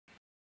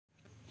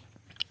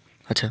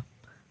अच्छा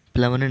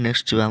पिलामाने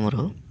नेक्स्ट जीवा आमर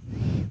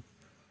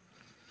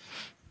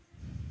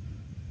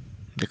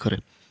देखरे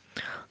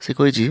से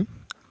कही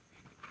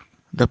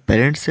the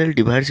parent cell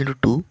divides into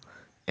two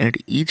and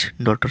each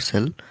daughter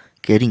cell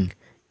carrying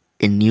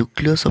a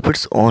nucleus of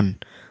its own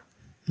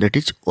that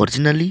is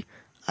originally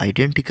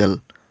identical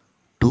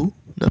to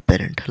the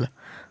parent है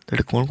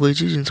तो कौन कही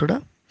जिनसटा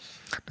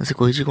ना से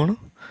कही कौन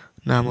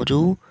ना आम जो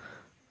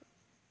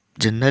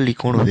जेनेराली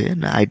कौन हुए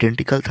ना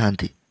आइडेंटिकल था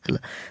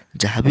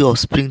जहाँ भी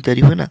ऑफस्प्रिंग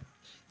तैयारी हुए ना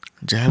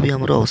जहाँ भी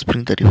आमर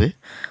ऑफस्प्रिंग तैयारी हुए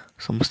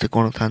समस्ते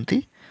कौन था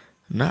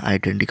ना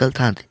आइडेंटिकल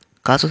था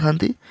क्या सह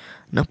था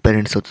ना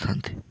पेरेंट सहित था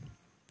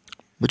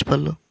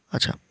बुझिपार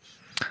अच्छा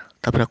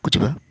तापर आगू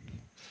जा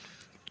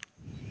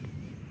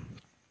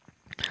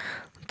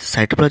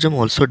cytoplasm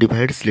also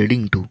divides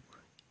leading two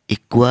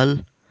equal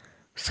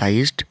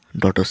sized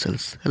daughter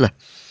cells है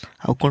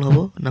आउ कौन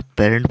हम ना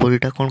पेरेंट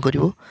बॉडीटा कौन कर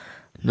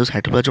जो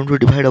साइटोप्लाज्म जो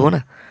डिवाइड हम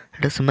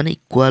ना से माने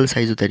इक्वाल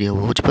साइज तैयारी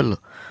हम बुझिपार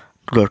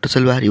डॉटर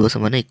सेल बाहर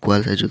से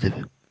इक्वाल साइज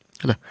देवे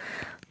है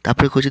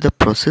तापर कह the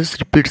process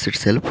repeats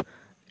itself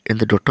in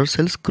the daughter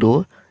cells grow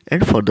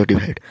and further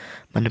divide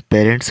माने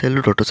पेरेंट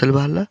सेल डॉटर सेल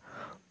बाहर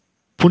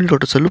पुणी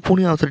डॉटर सेल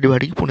पुणी आउ थे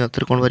डिवाइड पुणी आउ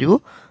थे कौन बाहर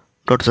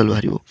डॉटर सेल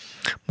बाहर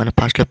माने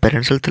फास्ट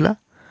पेरेंट सेल थिला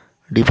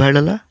डिवाइड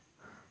है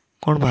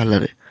कौन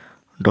बाहर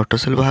डॉटर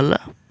सेल बाहर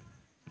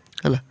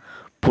है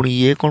पुणी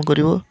ये कौन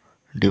कर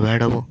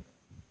डिवाइड हम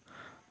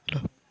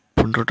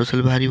पुणी डॉटर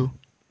सेल बाहर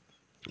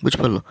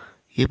बुझिपार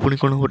ये पुणी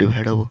कौन हम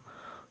डिवाइड हम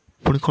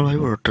पुणी कौन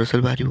बाहर डॉटर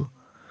सेल बाहर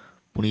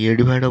पुणी ये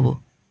डिवाइड हम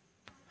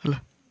है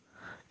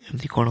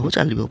एमती कौन हम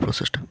चलो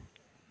प्रोसेसटा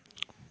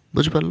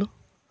बुझिपार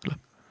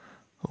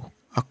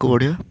आगे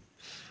बढ़िया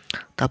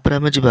तापर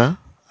आम जा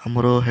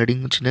आमर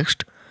हेडिंग अच्छी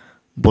नेक्स्ट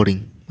बोर्डिंग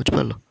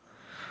बुझिपार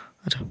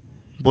अच्छा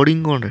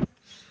बोर्डिंग कौन रे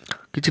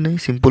किसी नहीं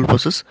सिंपल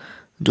प्रोसेस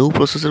जो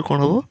प्रोसेस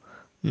कौन हम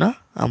ना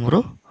आमर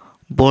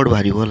बोर्ड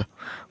बाहर है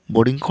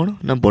बोर्डिंग कौन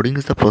ना boarding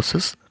is the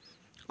process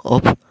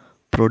of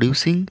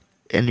producing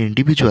an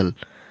individual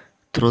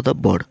through the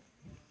board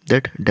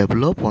that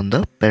develop on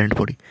the parent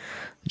body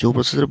जो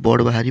प्रोसेस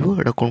बोर्ड बाहर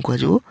एटा कौन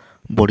कह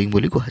बोर्डिंग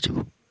बोली कह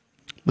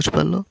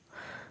बुझिपार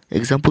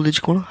एग्जांपल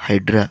दीजिए कौन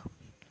हाइड्रा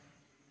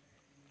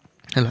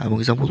है आम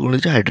एग्जांपल कौन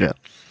दीजिए हाइड्रा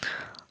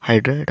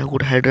हाइड्रा एटा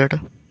गोटे हाइड्राटा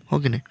हो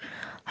कि नहीं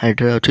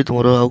हाइड्रा अच्छी तुम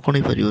आउ कौन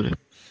हो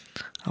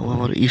पार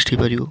आमर ईस्ट हो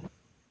पार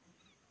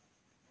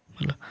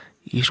है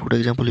ईस्ट गोटे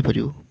एग्जांपल हो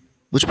पार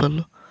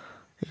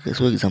बुझिपार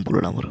सब एग्जांपल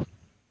गुड़ा आमर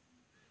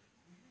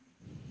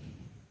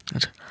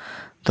अच्छा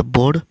the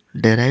board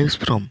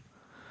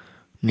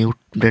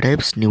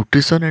derives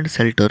nutrition and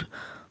shelter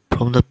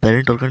from the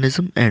parent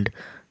organism and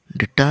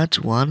detach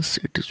once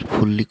it is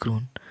fully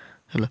grown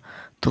है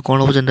तो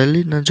कौन हम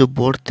जनरली ना जो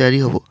बोर्ड तैयारी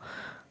हम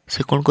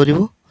से कौन कर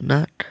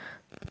ना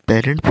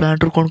पेरेंट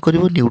प्लांट कौन कर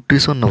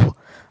न्यूट्रिशन नब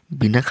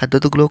बिना खाद्य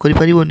तो ग्रो कर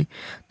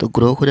तो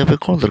ग्रो करने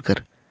कौन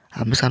दरकार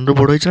आम सान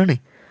बड़ होना नहीं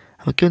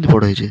आम केमी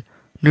बड़ होचे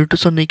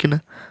न्यूट्रिशन नहीं कि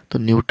तो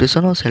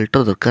न्यूट्रिशन और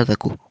सेल्टर दरकार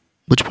ताकू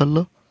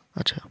बुझिपार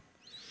अच्छा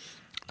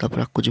तापर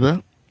आगू जा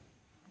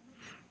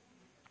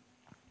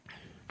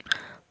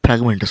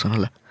फ्रागमेंटेशन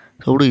है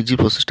सब इजी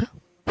प्रोसेसटा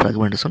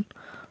फ्रागमेंटेशन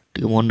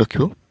टी मन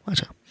रख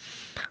अच्छा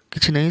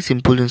किसी नहीं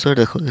सिंपल जिनस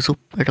देख ये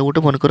यहाँ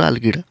गोटे मन कर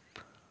आलगिटा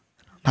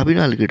भाव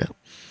आलगिटा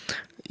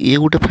ये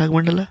गोटे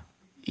फ्रागमेंट है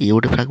ये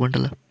गोटे फ्रागमेंट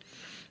है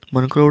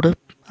मन कर गोटे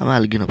आम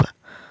आलगि ना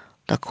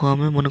ताको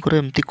आम मन कर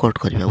एमती कट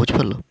करवा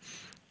बुझिपार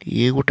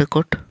ये गोटे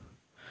कट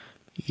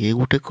ये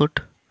गोटे कट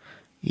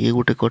ये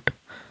गोटे कट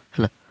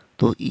है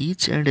तो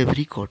each and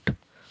every cut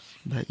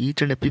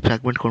each and every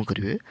फ्रागमेंट कौन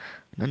करेंगे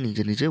ना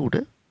निजे निजे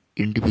गोटे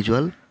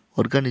इंडिविजुअल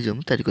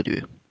ऑर्गेनिज्म तैयारी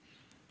करेंगे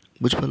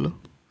बुझिपार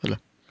है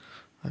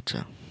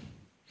अच्छा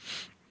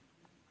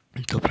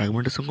तो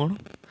फ्रागमेंटेशन कौन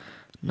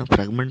ना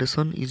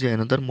फ्रागमेंटेशन is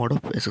another mode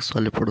of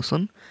asexual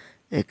reproduction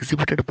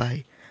एक्जिबिटेड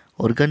bye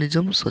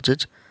organism such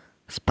as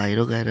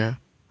spirogyra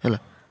है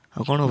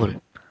कौन हम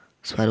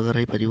स्पाइरोगायरा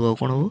हो पार आ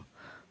कौन हम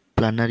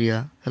प्लानारिया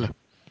है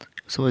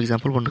सब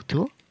एग्जांपल बन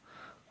रखियो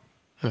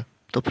है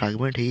तो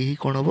फ्रागमेंट ही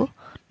कौन हम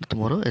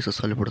तुम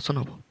एसेक्सुअल रिप्रोडक्शन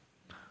हम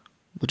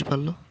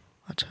बुझिपार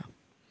अच्छा